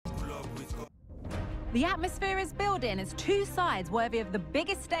The atmosphere is building as two sides worthy of the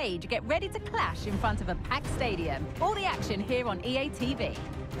biggest stage get ready to clash in front of a packed stadium. All the action here on EA TV.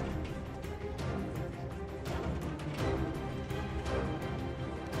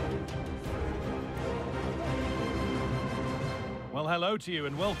 Well, hello to you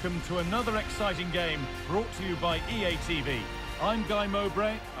and welcome to another exciting game brought to you by EA TV. I'm Guy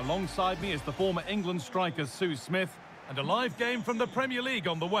Mowbray. Alongside me is the former England striker Sue Smith. And a live game from the Premier League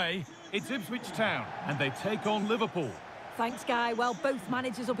on the way. It's Ipswich Town, and they take on Liverpool. Thanks, Guy. Well, both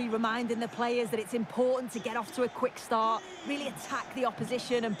managers will be reminding the players that it's important to get off to a quick start, really attack the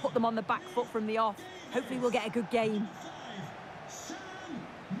opposition and put them on the back foot from the off. Hopefully we'll get a good game.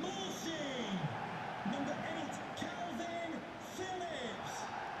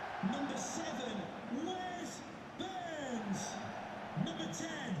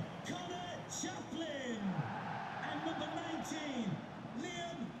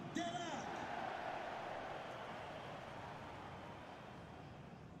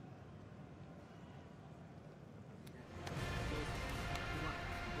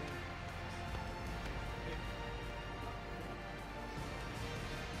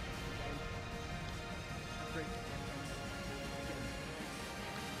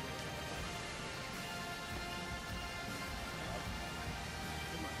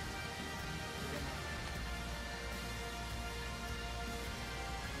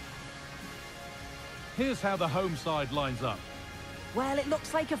 Here's how the home side lines up. Well, it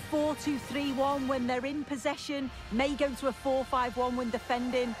looks like a 4-2-3-1 when they're in possession, may go to a 4-5-1 when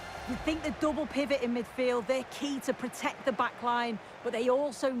defending. You'd think the double pivot in midfield, they're key to protect the back line, but they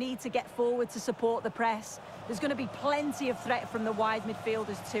also need to get forward to support the press. There's going to be plenty of threat from the wide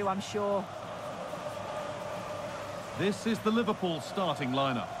midfielders too, I'm sure. This is the Liverpool starting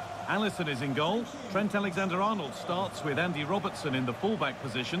lineup. Alisson is in goal. Trent Alexander-Arnold starts with Andy Robertson in the fullback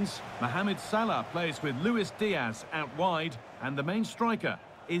positions. Mohamed Salah plays with Luis Diaz out wide. And the main striker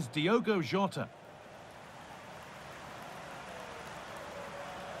is Diogo Jota.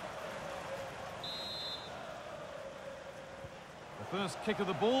 The first kick of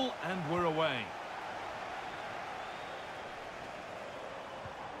the ball, and we're away.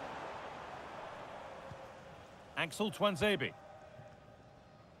 Axel Tuanzebe.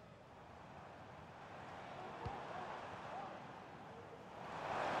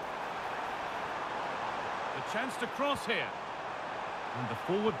 The chance to cross here. And the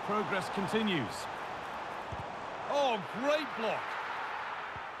forward progress continues. Oh, great block.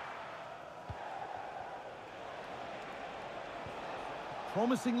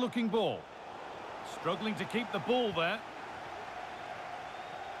 Promising looking ball. Struggling to keep the ball there.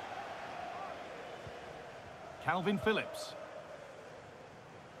 Calvin Phillips.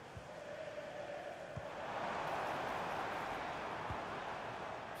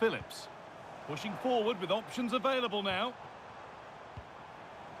 Phillips. Pushing forward with options available now.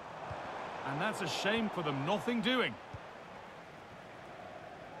 And that's a shame for them, nothing doing.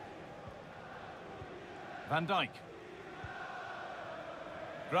 Van Dijk.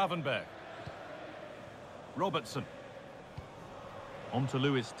 Gravenberg. Robertson. On to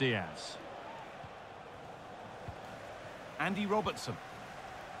Luis Diaz. Andy Robertson.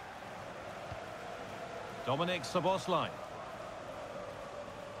 Dominic Szoboszlai.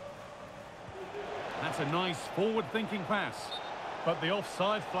 That's a nice forward-thinking pass. But the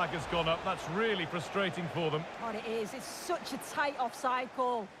offside flag has gone up. That's really frustrating for them. God, it is. It's such a tight offside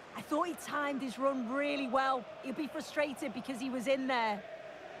call. I thought he timed his run really well. He'll be frustrated because he was in there.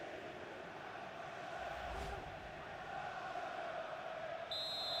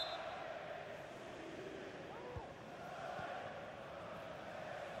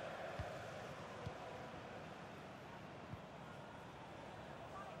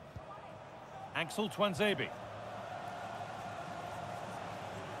 Axel Tuanzebe.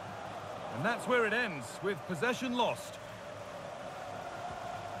 And that's where it ends, with possession lost.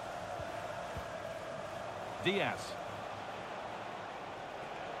 Diaz.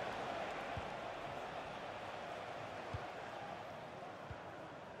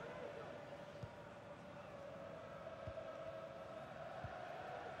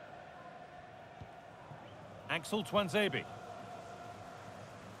 Axel Tuanzebe.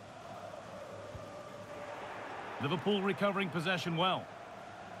 Liverpool recovering possession well.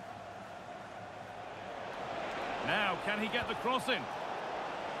 Now, can he get the cross in?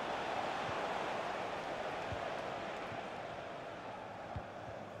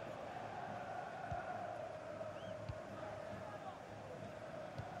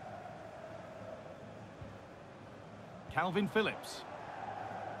 Calvin Phillips.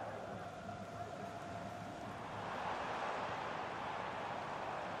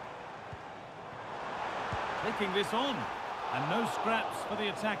 Flicking this on. And no scraps for the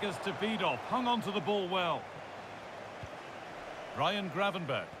attackers to feed off. Hung on to the ball well. Ryan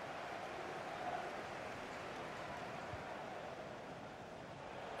Gravenberch.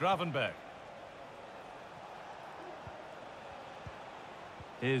 Gravenberch.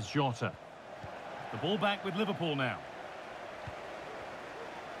 Here's Jota. The ball back with Liverpool now.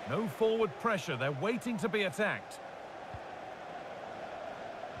 No forward pressure. They're waiting to be attacked.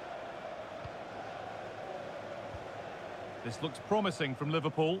 This looks promising from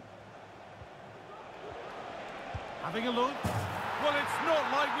Liverpool. Having a look. Well, it's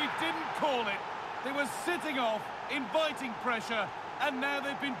not like we didn't call it. They were sitting off, inviting pressure, and now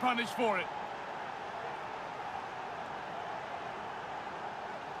they've been punished for it.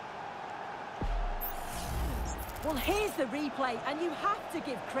 Well, here's the replay, and you have to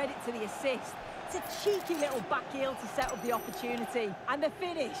give credit to the assist. It's a cheeky little back heel to set up the opportunity. And the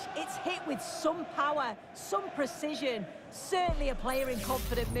finish, it's hit with some power, some precision. Certainly a player in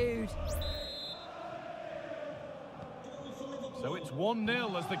confident mood. So it's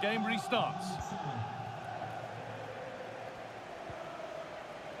 1-0 as the game restarts.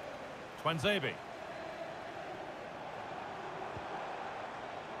 Twanzebe.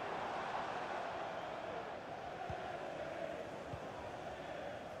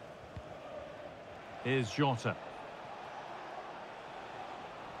 Here's Jota.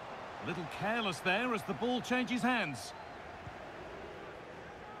 A little careless there as the ball changes hands.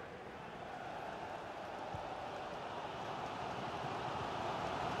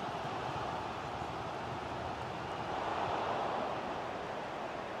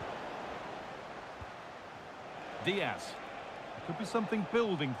 Diaz. Could be something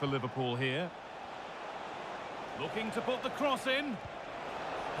building for Liverpool here. Looking to put the cross in.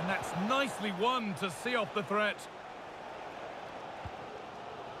 And that's nicely won to see off the threat.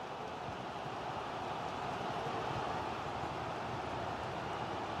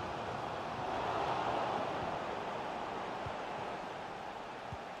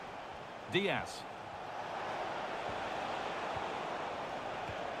 Diaz.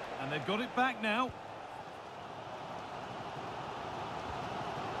 And they've got it back now.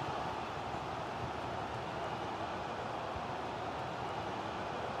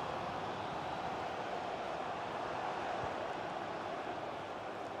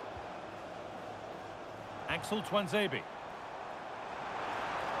 Axel Twanzebe.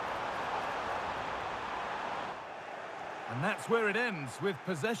 And that's where it ends, with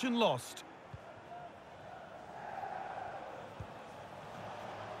possession lost.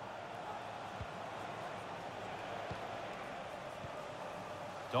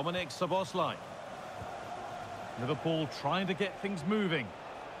 Dominic Szoboszlai. Liverpool trying to get things moving.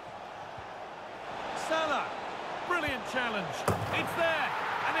 Salah. Brilliant challenge. It's there.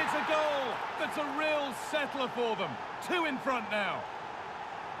 And it's a goal that's a real settler for them. 2 in front now.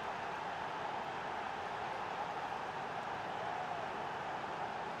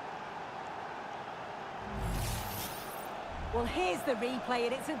 Well, here's the replay,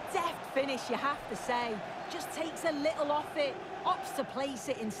 and it's a deft finish, you have to say. Just takes a little off it, opts to place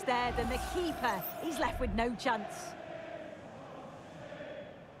it instead, and the keeper, he's left with no chance.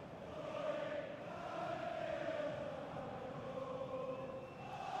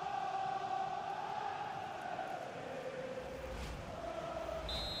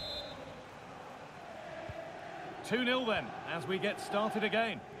 Two-nil then, as we get started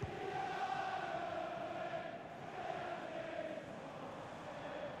again.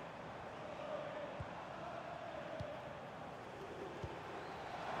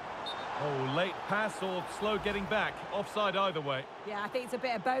 Oh, late pass or slow getting back. Offside either way. Yeah, I think it's a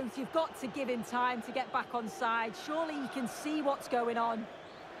bit of both. You've got to give him time to get back on side. Surely he can see what's going on.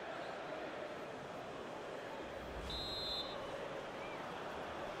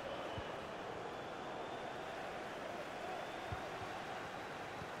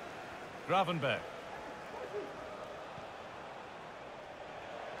 Gravenberch.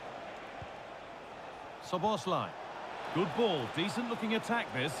 Szoboszlai. Good ball, decent looking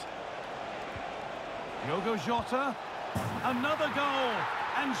attack this. Diogo Jota. Another goal.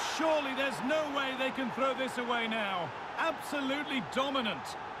 And surely there's no way they can throw this away now. Absolutely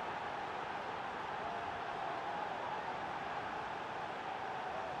dominant.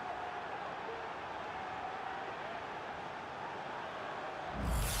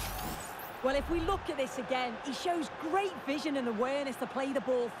 Well, if we look at this again, he shows great vision and awareness to play the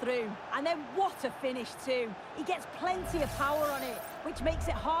ball through. And then what a finish too. He gets plenty of power on it, which makes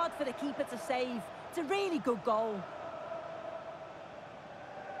it hard for the keeper to save. It's a really good goal.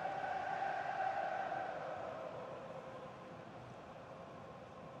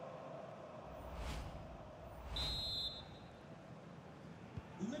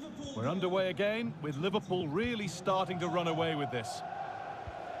 We're underway again, with Liverpool really starting to run away with this.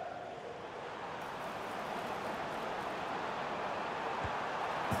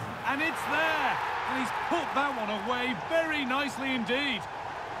 And it's there! And he's put that one away very nicely indeed.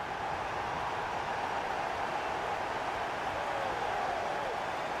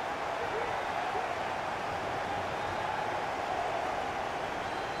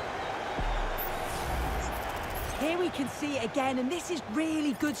 Here we can see it again, and this is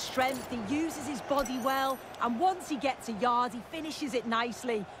really good strength. He uses his body well, and once he gets a yard, he finishes it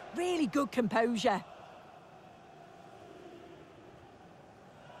nicely. Really good composure.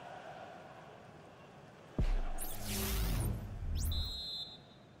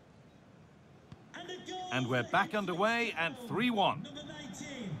 And we're back underway at 3-1.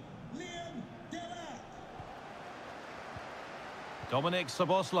 Dominic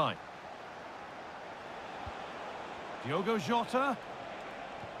Szoboszlai. Diogo Jota.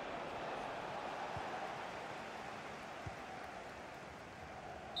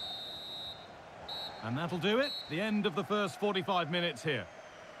 And that'll do it. The end of the first 45 minutes here.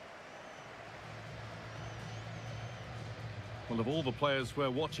 Well, of all the players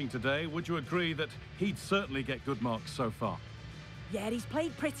we're watching today, would you agree that he'd certainly get good marks so far? Yeah, he's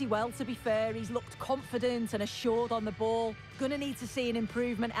played pretty well, to be fair. He's looked confident and assured on the ball. Gonna need to see an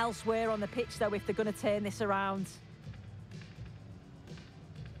improvement elsewhere on the pitch, though, if they're gonna turn this around.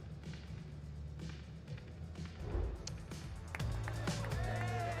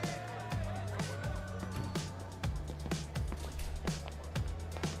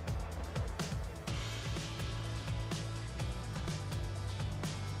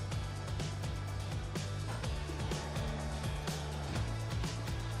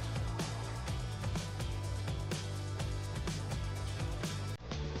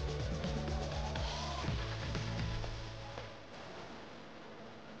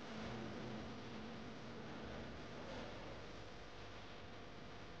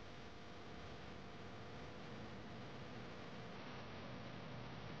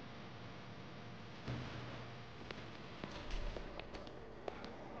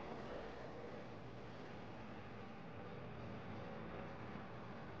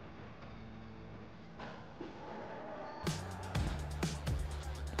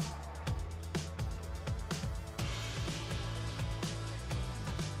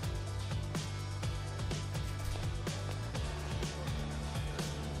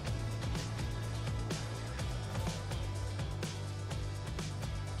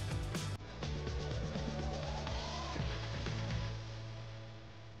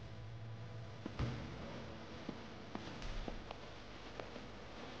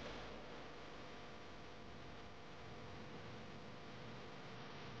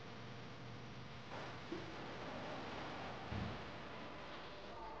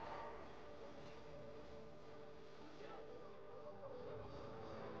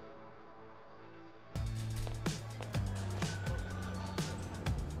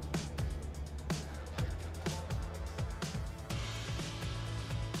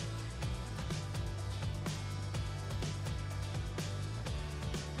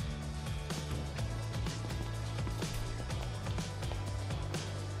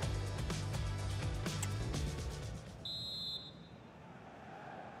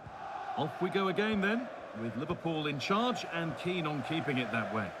 Off we go again then, with Liverpool in charge and keen on keeping it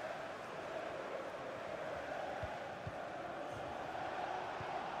that way.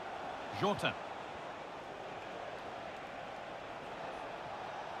 Jota.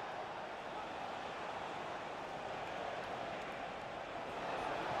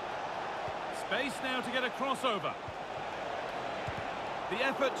 Space now to get a crossover. The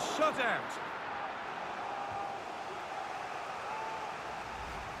effort shut out.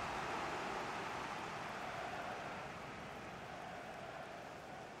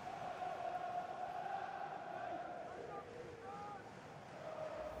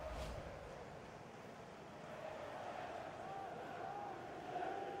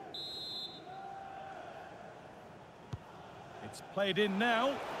 It's played in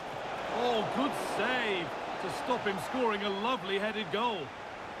now. Oh, good save to stop him scoring a lovely headed goal.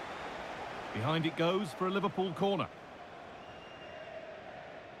 Behind it goes for a Liverpool corner.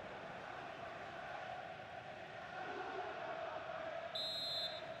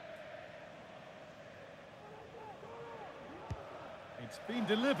 It's been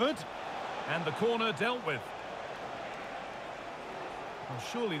delivered and the corner dealt with. Well,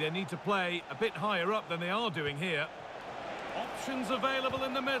 surely they need to play a bit higher up than they are doing here. Options available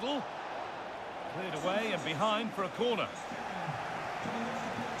in the middle. Cleared away and behind for a corner.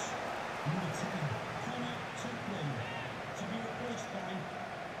 Number 10, to be replaced by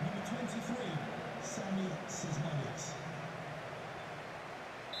number 20.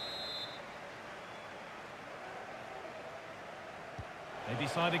 They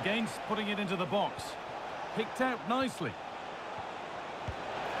decide against putting it into the box. Picked out nicely.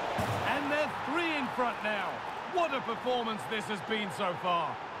 And they're 3 in front now. What a performance this has been so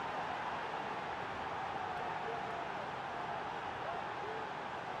far.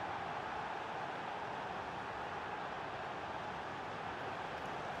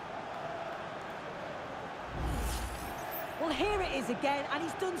 Well, here it is again, and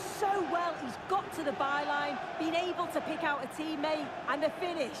he's done so well. He's got to the byline, been able to pick out a teammate, and the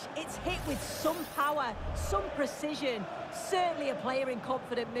finish, it's hit with some power, some precision. Certainly a player in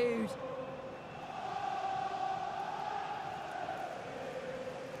confident mood.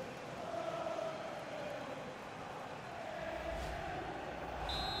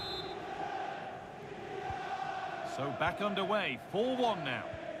 So back underway, 4-1 now.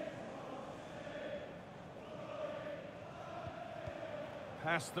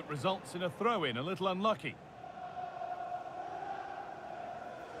 Pass that results in a throw-in, a little unlucky.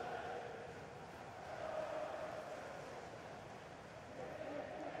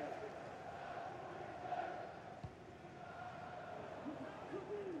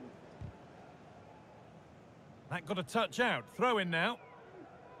 That got a touch out, throw-in now.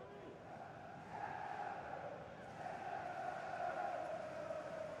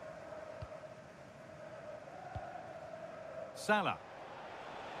 Salah.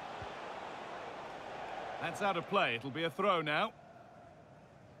 That's out of play. It'll be a throw now.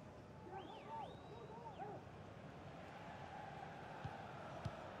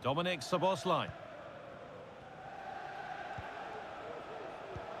 Dominic Szoboszlai.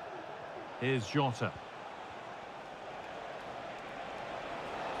 Here's Jota.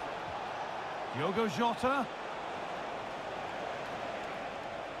 Diogo Jota.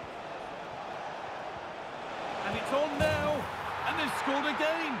 And it's on now. And they've scored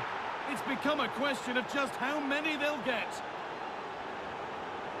again. It's become a question of just how many they'll get.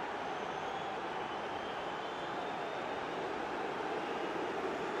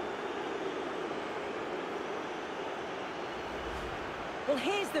 Well,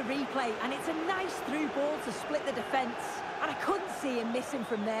 here's the replay, and it's a nice through ball to split the defence. And I couldn't see him missing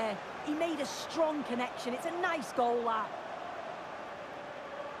from there. He made a strong connection. It's a nice goal, that.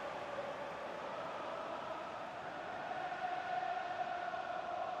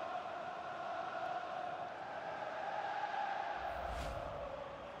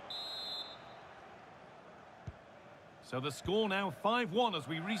 So the score now 5-1 as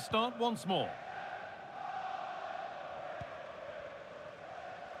we restart once more.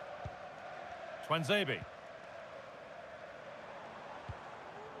 Twanzebe.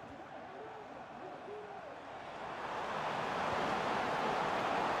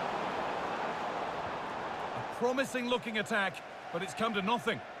 A promising looking attack, but it's come to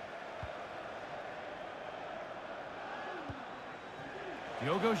nothing.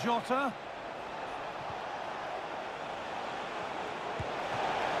 Diogo Jota.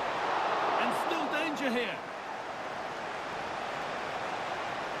 Here.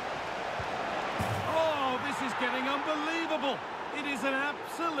 Oh, this is getting unbelievable. It is an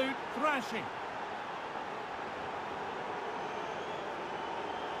absolute thrashing.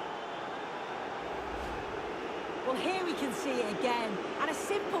 Well, here we can see it again, and a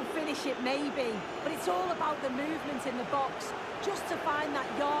simple finish it may be, but it's all about the movement in the box, just to find that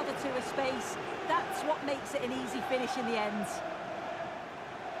yard or two of space. That's what makes it an easy finish in the end.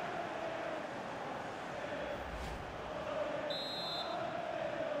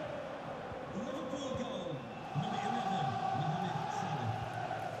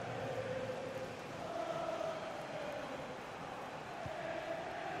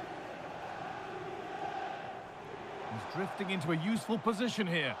 He's drifting into a useful position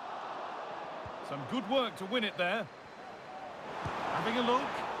here. Some good work to win it there. Having a look,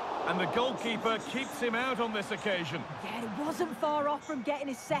 and the goalkeeper keeps him out on this occasion. Yeah, he wasn't far off from getting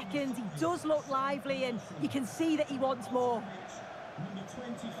his second. He does look lively, and you can see that he wants more. Number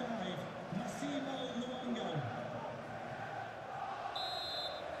 25, Massimo Luongo.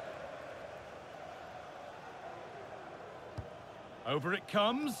 Over it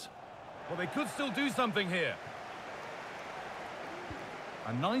comes. Well, they could still do something here.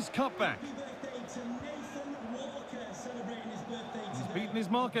 A nice cutback. Happy birthday to Nathan Walker, celebrating his birthday today. He's beaten his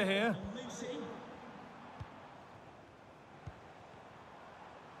marker here. Lucy.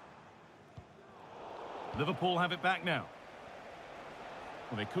 Liverpool have it back now.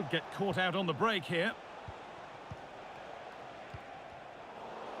 Well, they could get caught out on the break here.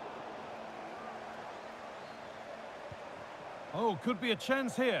 Oh, could be a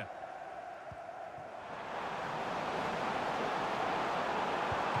chance here.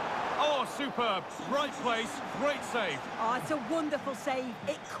 Oh, superb. Right place, great save. Oh, it's a wonderful save.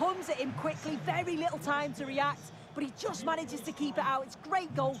 It comes at him quickly, very little time to react, but he just manages to keep it out. It's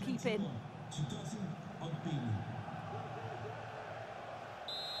great goalkeeping.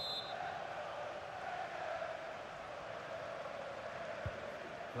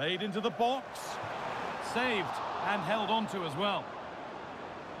 Played into the box. Saved and held onto as well.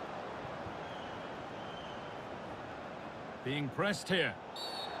 Being pressed here.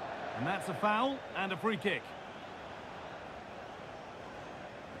 And that's a foul and a free kick.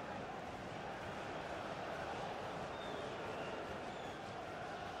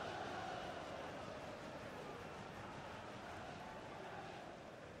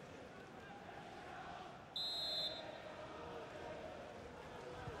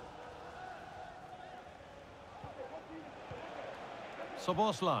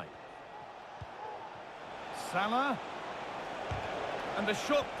 Soboslai. Salah. And the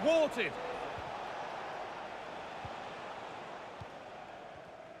shot thwarted.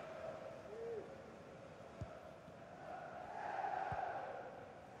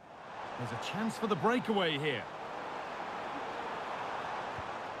 There's a chance for the breakaway here.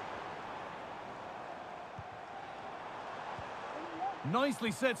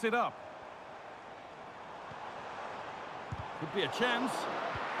 Nicely sets it up. Could be a chance.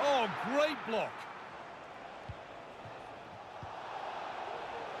 Oh, great block.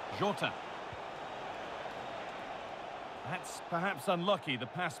 Jota. That's perhaps unlucky. The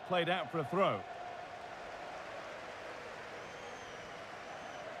pass played out for a throw.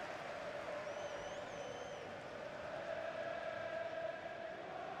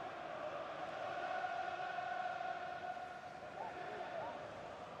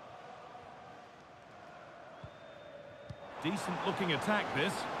 Decent looking attack,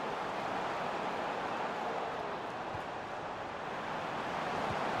 this.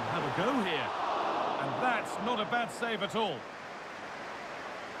 Have a go here. And that's not a bad save at all.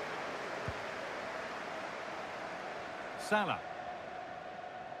 Salah.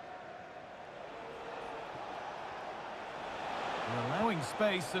 They're allowing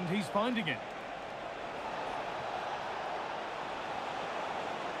space and he's finding it.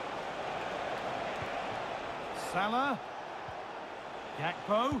 Salah.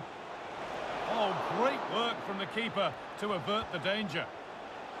 Gakpo. Oh, great work from the keeper to avert the danger.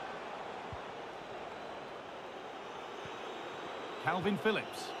 Calvin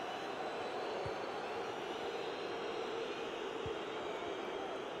Phillips.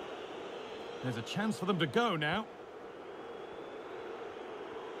 There's a chance for them to go now.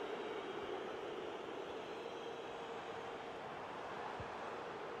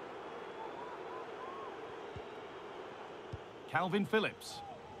 Calvin Phillips.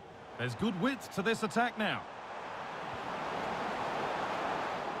 There's good width to this attack now.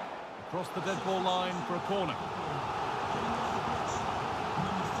 Across the dead ball line for a corner.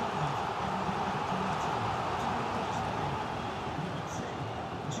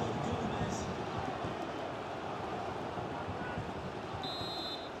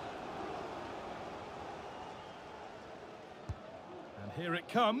 And here it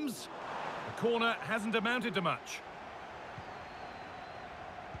comes. The corner hasn't amounted to much.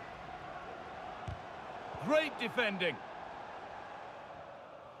 Great defending.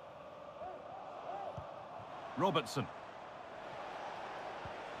 Robertson.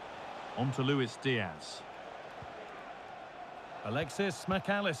 On to Luis Diaz. Alexis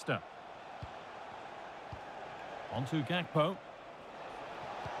McAllister. On to Gakpo.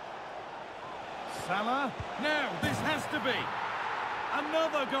 Salah. Now, this has to be.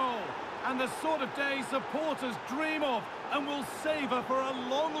 Another goal. And the sort of day supporters dream of and will savour for a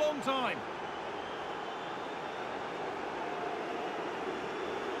long, long time.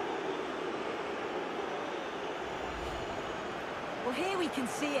 Well, here we can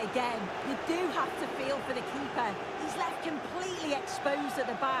see it again. You do have to feel for the keeper. He's left completely exposed at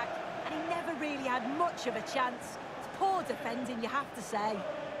the back, and he never really had much of a chance. It's poor defending, you have to say.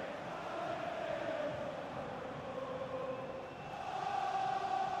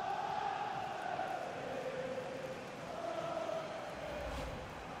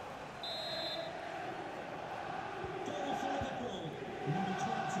 Goal for Liverpool, number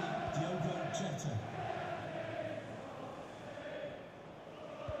 20, Jota.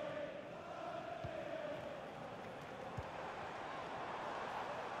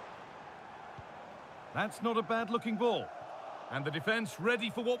 That's not a bad-looking ball. And the defence ready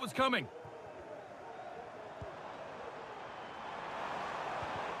for what was coming.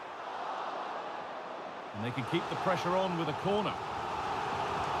 And they can keep the pressure on with a corner.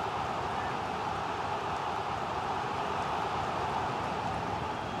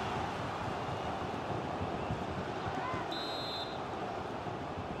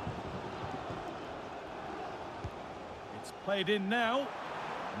 Played in now.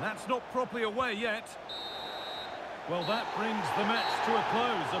 And that's not properly away yet. Well, that brings the match to a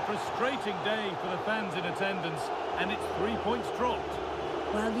close. A frustrating day for the fans in attendance. And it's 3 points dropped.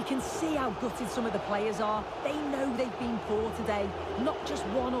 Well, you can see how gutted some of the players are. They know they've been poor today. Not just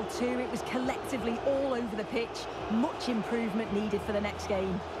one or two, it was collectively all over the pitch. Much improvement needed for the next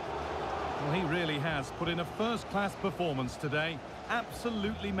game. Well, he really has put in a first-class performance today.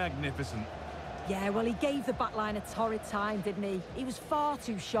 Absolutely magnificent. Yeah, well, he gave the back line a torrid time, didn't he? He was far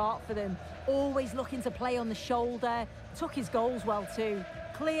too sharp for them. Always looking to play on the shoulder. Took his goals well, too.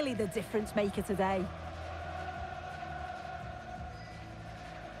 Clearly the difference maker today.